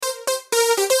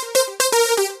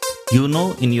You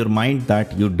know in your mind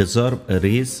that you deserve a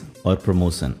raise or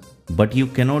promotion, but you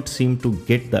cannot seem to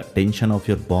get the attention of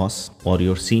your boss or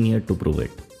your senior to prove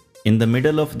it. In the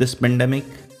middle of this pandemic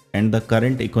and the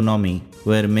current economy,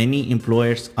 where many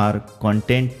employers are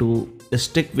content to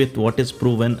stick with what is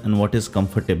proven and what is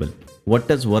comfortable,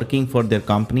 what is working for their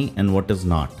company and what is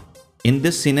not. In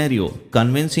this scenario,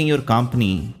 convincing your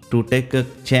company to take a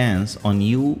chance on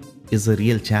you is a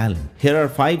real challenge. Here are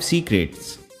 5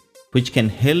 secrets which can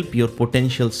help your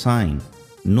potential shine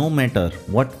no matter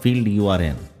what field you are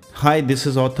in. Hi, this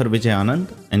is author Vijay Anand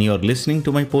and you are listening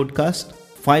to my podcast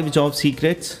 5 Job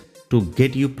Secrets to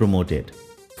Get You Promoted.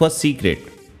 First secret,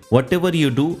 whatever you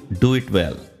do, do it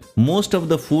well. Most of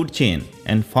the food chain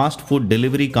and fast food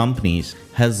delivery companies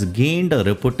has gained a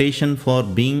reputation for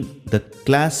being the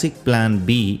classic plan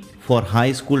B for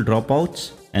high school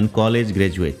dropouts and college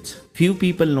graduates. Few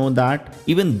people know that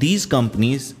even these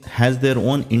companies has their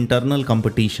own internal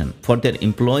competition for their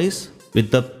employees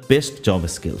with the best job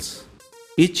skills.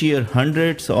 Each year,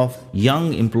 hundreds of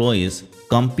young employees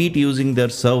compete using their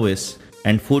service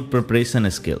and food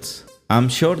preparation skills. I'm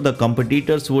sure the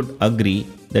competitors would agree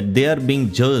that they are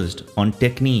being judged on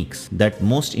techniques that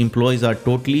most employees are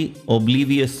totally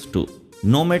oblivious to.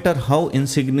 No matter how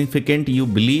insignificant you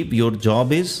believe your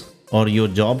job is or your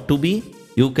job to be,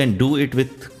 you can do it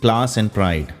with class and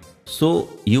pride. So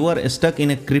you are stuck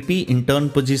in a creepy intern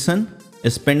position,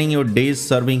 spending your days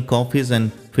serving coffees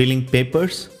and filling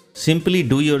papers. Simply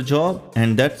do your job,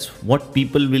 and that's what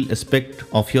people will expect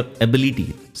of your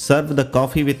ability. Serve the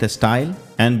coffee with a style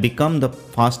and become the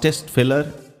fastest filler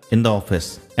in the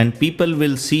office. And people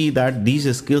will see that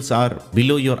these skills are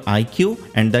below your IQ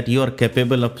and that you are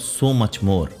capable of so much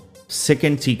more.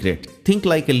 Second secret, think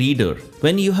like a leader.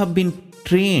 When you have been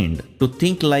trained to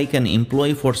think like an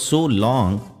employee for so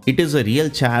long, it is a real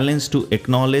challenge to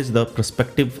acknowledge the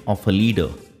perspective of a leader.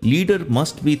 Leader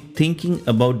must be thinking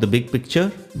about the big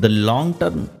picture, the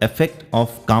long-term effect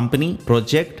of company,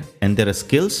 project and their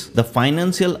skills, the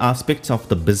financial aspects of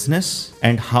the business,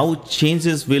 and how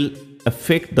changes will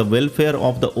affect the welfare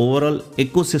of the overall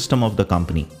ecosystem of the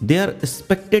company. They are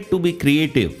expected to be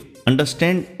creative,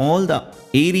 understand all the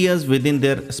areas within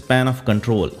their span of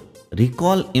control,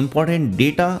 recall important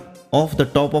data off the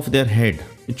top of their head.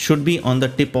 It should be on the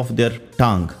tip of their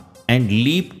tongue, and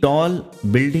leap tall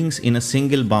buildings in a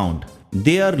single bound.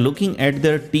 They are looking at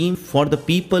their team for the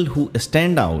people who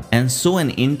stand out and show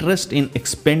an interest in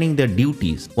expanding their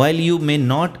duties. While you may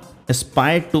not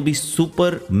aspire to be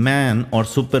Superman or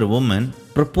Superwoman,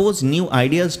 propose new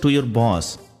ideas to your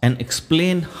boss and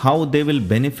explain how they will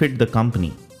benefit the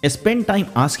company. Spend time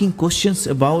asking questions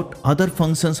about other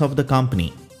functions of the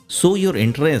company. Show your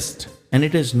interest, and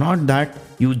it is not that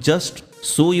you just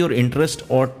show your interest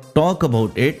or talk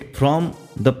about it from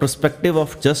the perspective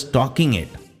of just talking it.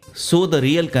 Show the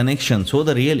real connection, show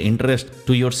the real interest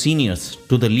to your seniors,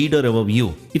 to the leader above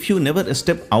you. If you never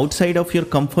step outside of your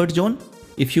comfort zone,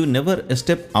 if you never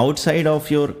step outside of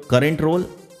your current role,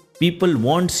 people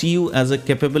won't see you as a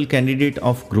capable candidate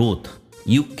of growth.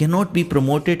 You cannot be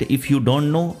promoted if you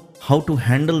don't know how to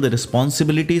handle the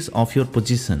responsibilities of your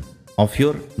position, of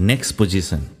your next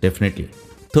position, definitely.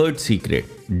 Third secret,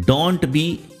 don't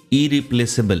be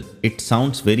irreplaceable. It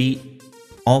sounds very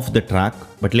off the track,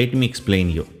 but let me explain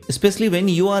you. Especially when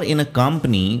you are in a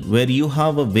company where you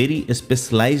have a very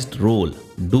specialized role,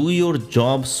 do your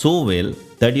job so well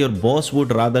that your boss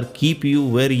would rather keep you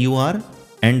where you are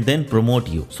and then promote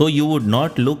you. So you would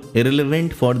not look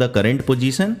irrelevant for the current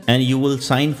position and you will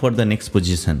sign for the next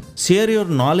position. Share your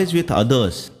knowledge with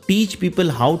others. Teach people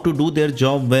how to do their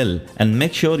job well and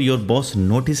make sure your boss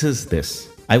notices this.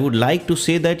 I would like to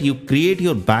say that you create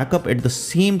your backup at the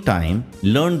same time,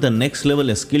 learn the next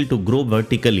level skill to grow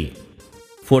vertically.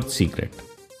 Fourth secret,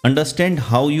 understand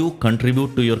how you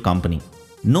contribute to your company.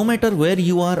 No matter where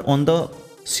you are on the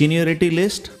seniority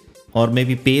list or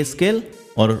maybe pay scale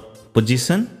or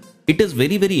position, it is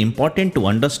very important to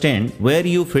understand where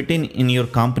you fit in your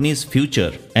company's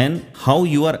future and how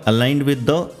you are aligned with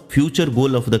the future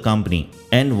goal of the company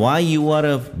and why you are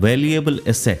a valuable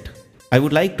asset. I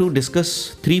would like to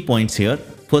discuss 3 points here.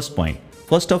 First point.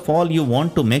 First of all, you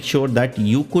want to make sure that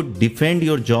you could defend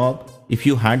your job if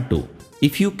you had to.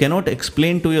 If you cannot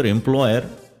explain to your employer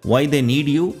why they need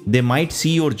you, they might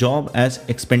see your job as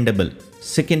expendable.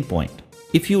 Second point.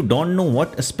 If you don't know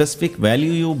what specific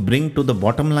value you bring to the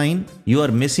bottom line, you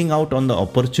are missing out on the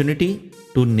opportunity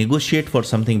to negotiate for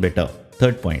something better.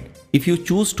 Third point. If you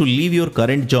choose to leave your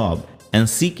current job and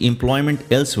seek employment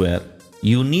elsewhere,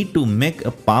 you need to make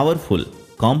a powerful,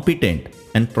 competent,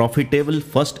 and profitable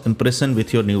first impression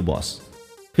with your new boss.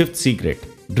 Fifth secret,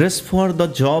 dress for the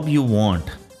job you want.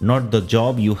 not the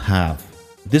job you have.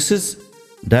 This is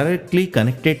directly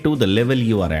connected to the level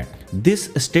you are at. This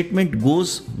statement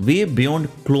goes way beyond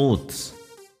clothes.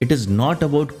 It is not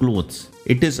about clothes.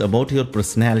 It is about your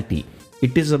personality.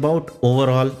 It is about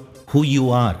overall who you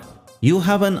are. You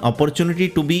have an opportunity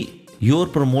to be your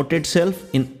promoted self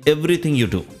in everything you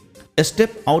do.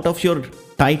 Step out of your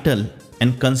title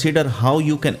and consider how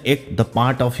you can act the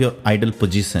part of your ideal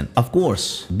position. Of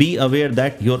course, be aware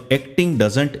that your acting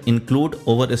doesn't include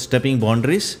overstepping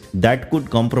boundaries that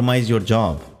could compromise your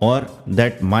job or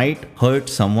that might hurt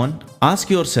someone.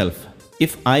 Ask yourself,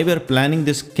 if I were planning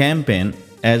this campaign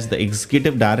as the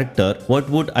executive director, what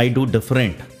would I do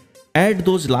different? Add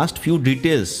those last few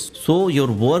details so your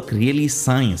work really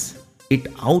shines. It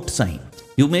outshines.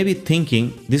 You may be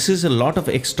thinking, this is a lot of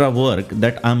extra work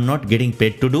that I'm not getting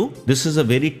paid to do. This is a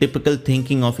very typical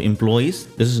thinking of employees.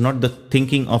 This is not the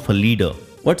thinking of a leader.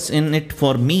 What's in it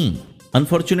for me?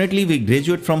 Unfortunately, we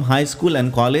graduate from high school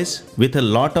and college with a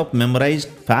lot of memorized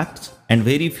facts and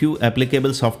very few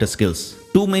applicable soft skills.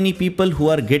 Too many people who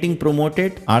are getting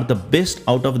promoted are the best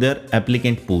out of their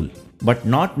applicant pool, but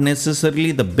not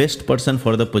necessarily the best person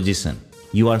for the position.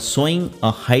 You are showing a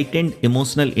heightened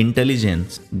emotional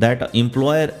intelligence that an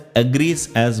employer agrees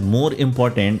as more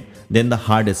important than the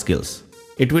hard skills.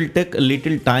 It will take a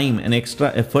little time and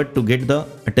extra effort to get the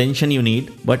attention you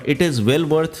need, but it is well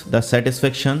worth the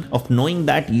satisfaction of knowing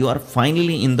that you are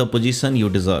finally in the position you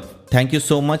deserve. Thank you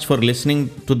so much for listening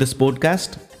to this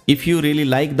podcast. If you really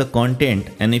like the content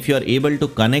and if you are able to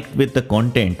connect with the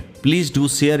content, please do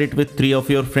share it with 3 of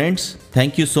your friends.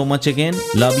 Thank you so much again.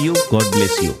 Love you. God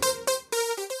bless you.